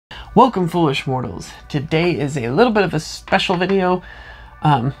Welcome, foolish mortals. Today is a little bit of a special video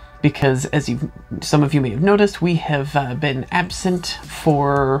because, as some of you may have noticed, we have been absent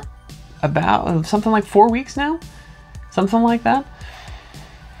for about something like 4 weeks now, something like that.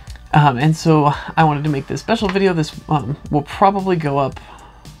 And so I wanted to make this special video. This will probably go up.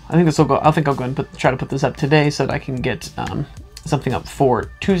 I think I'll go ahead and try to put this up today so that I can get something up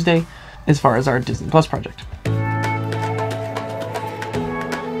for Tuesday as far as our Disney Plus project.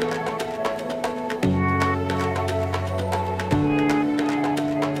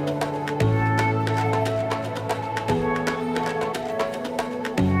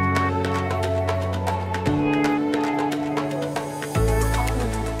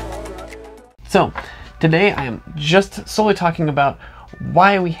 So, today I am just solely talking about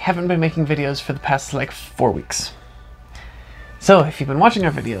why we haven't been making videos for the past like 4 weeks. So, if you've been watching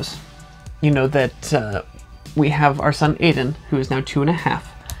our videos, you know that we have our son Aiden, who is now 2.5,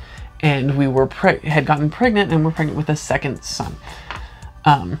 and we had gotten pregnant and we're pregnant with a second son.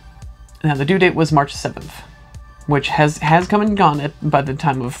 Now the due date was March 7th, which has come and gone by the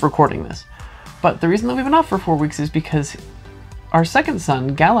time of recording this. But the reason that we've been off for 4 weeks is because our second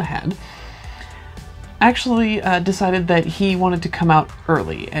son, Galahad, actually decided that he wanted to come out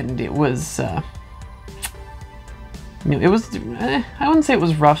early, and it was, I wouldn't say it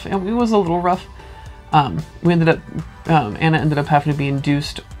was rough. It was a little rough. Anna ended up having to be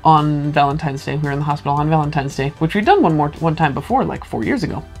induced on Valentine's Day. We were in the hospital on Valentine's Day, which we'd done one time before, like 4 years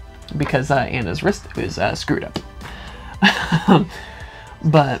ago, because Anna's wrist was screwed up.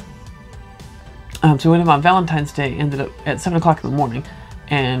 So we went on Valentine's Day, ended up at 7 o'clock in the morning,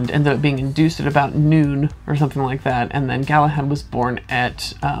 and ended up being induced at about noon or something like that, and then Galahad was born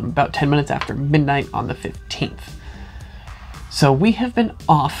at about 10 minutes after midnight on the 15th. So we have been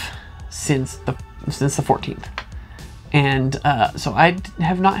off since the 14th, and so I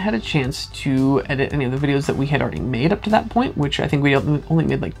have not had a chance to edit any of the videos that we had already made up to that point, which I think we only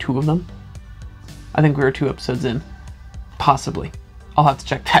made like 2 of them. I think we were 2 episodes in, possibly. I'll have to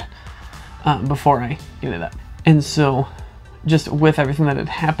check that before I get into that. And so, just with everything that had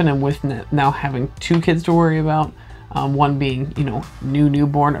happened, and with now having 2 kids to worry about, one being,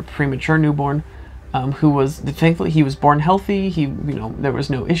 newborn, a premature newborn, who was, thankfully, he was born healthy. There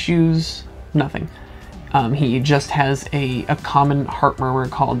was no issues, nothing. He just has a common heart murmur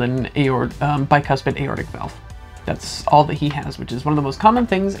called an bicuspid aortic valve. That's all that he has, which is one of the most common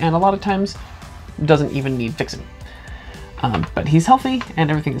things, and a lot of times doesn't even need fixing. But he's healthy, and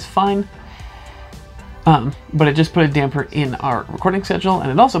everything is fine. But it just put a damper in our recording schedule,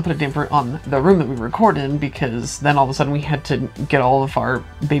 and it also put a damper on the room that we record in, because then all of a sudden we had to get all of our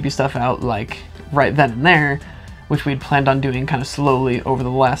baby stuff out, like, right then and there, which we'd planned on doing kind of slowly over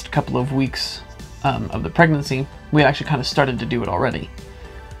the last couple of weeks of the pregnancy. We had actually kind of started to do it already.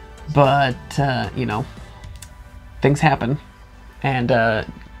 But, things happen, and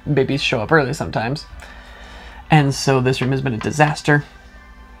babies show up early sometimes. And so this room has been a disaster.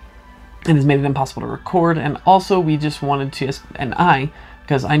 It has made it impossible to record, and also we just wanted to,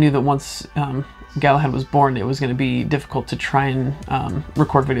 because I knew that once Galahad was born, it was going to be difficult to try and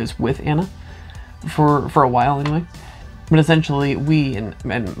record videos with Anna for a while anyway. But essentially, we,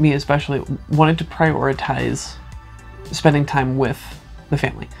 and me especially, wanted to prioritize spending time with the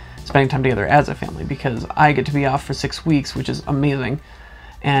family, spending time together as a family, because I get to be off for 6 weeks, which is amazing,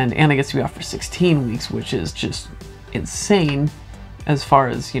 and Anna gets to be off for 16 weeks, which is just insane as far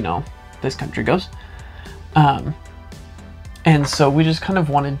as, this country goes. And so we just kind of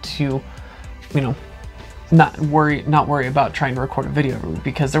wanted to, not worry about trying to record a video every week,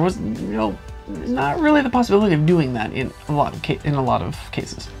 because there was, not really the possibility of doing that in a lot of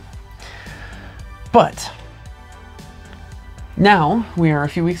cases. But now we are a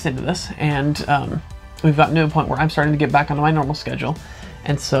few weeks into this, and we've gotten to a point where I'm starting to get back onto my normal schedule,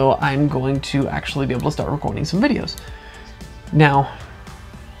 and so I'm going to actually be able to start recording some videos. Now,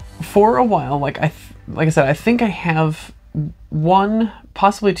 for a while, like I said, I think I have 1,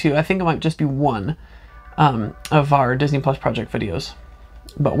 possibly 2, I think it might just be 1 of our Disney Plus project videos,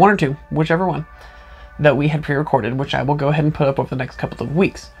 but 1 or 2, whichever one, that we had pre-recorded, which I will go ahead and put up over the next couple of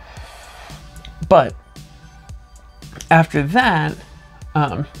weeks. But after that,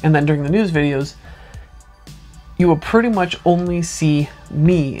 and then during the news videos, you will pretty much only see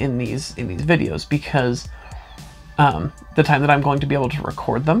me in these videos, because the time that I'm going to be able to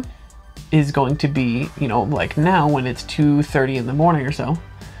record them is going to be, like now when it's 2:30 in the morning or so.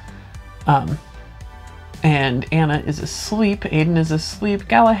 And Anna is asleep, Aiden is asleep,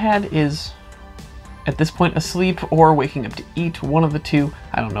 Galahad is, at this point, asleep or waking up to eat, one of the two,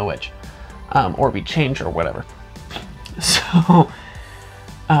 I don't know which, or be changed or whatever. So,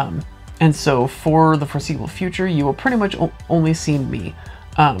 And so for the foreseeable future, you will pretty much only see me.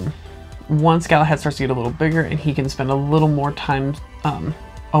 Once Galahad starts to get a little bigger and he can spend a little more time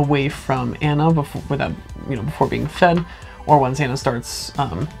away from Anna before being fed, or once Anna starts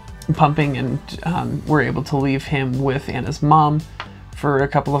pumping and we're able to leave him with Anna's mom for a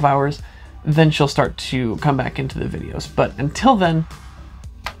couple of hours, then she'll start to come back into the videos. But until then,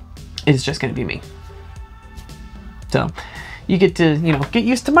 it's just going to be me. So you get to, get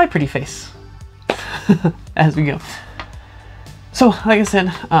used to my pretty face as we go. So, like I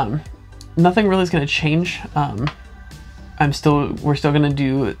said, nothing really is going to change. We're still going to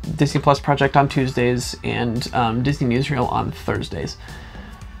do Disney Plus Project on Tuesdays and Disney Newsreel on Thursdays.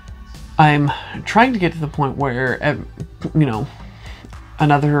 I'm trying to get to the point where,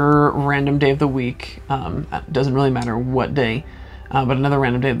 another random day of the week, doesn't really matter what day, but another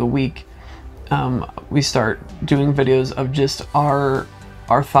random day of the week, we start doing videos of just our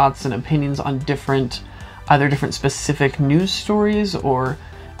thoughts and opinions on either different specific news stories, or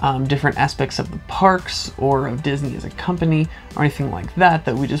different aspects of the parks or of Disney as a company, or anything like that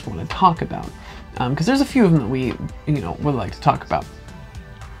we just want to talk about. Because there's a few of them that we, would like to talk about.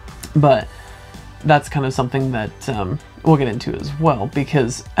 But that's kind of something that we'll get into as well,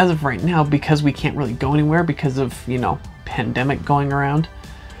 because as of right now, because we can't really go anywhere because of, pandemic going around,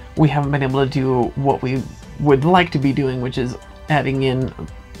 we haven't been able to do what we would like to be doing, which is adding in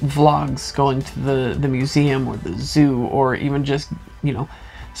vlogs, going to the museum or the zoo, or even just,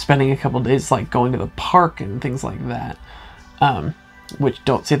 spending a couple days going to the park and things like that. Which,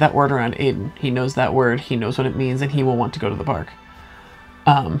 don't say that word around Aiden. He knows that word, he knows what it means, and he will want to go to the park.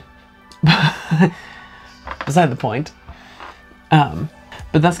 Beside the point.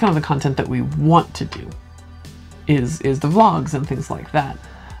 But that's kind of the content that we want to do, is the vlogs and things like that.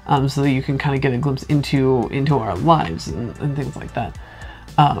 So that you can kind of get a glimpse into our lives and things like that.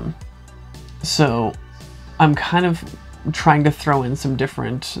 So I'm kind of trying to throw in some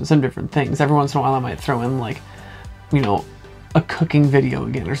different things. Every once in a while I might throw in a cooking video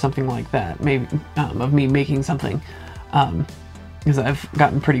again or something like that, maybe of me making something, because I've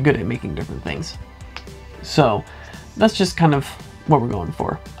gotten pretty good at making different things. So that's just kind of what we're going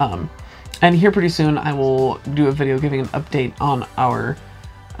for. And here pretty soon I will do a video giving an update on our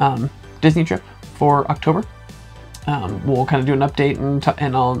Disney trip for October. We'll kind of do an update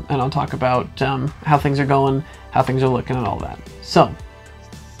and I'll talk about how things are going, how things are looking, and all that. So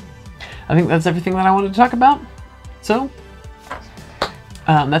I think that's everything that I wanted to talk about. So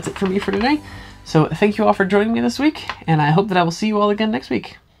that's it for me for today. So thank you all for joining me this week, and I hope that I will see you all again next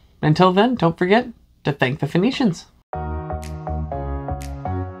week. Until then, don't forget to thank the Phoenicians.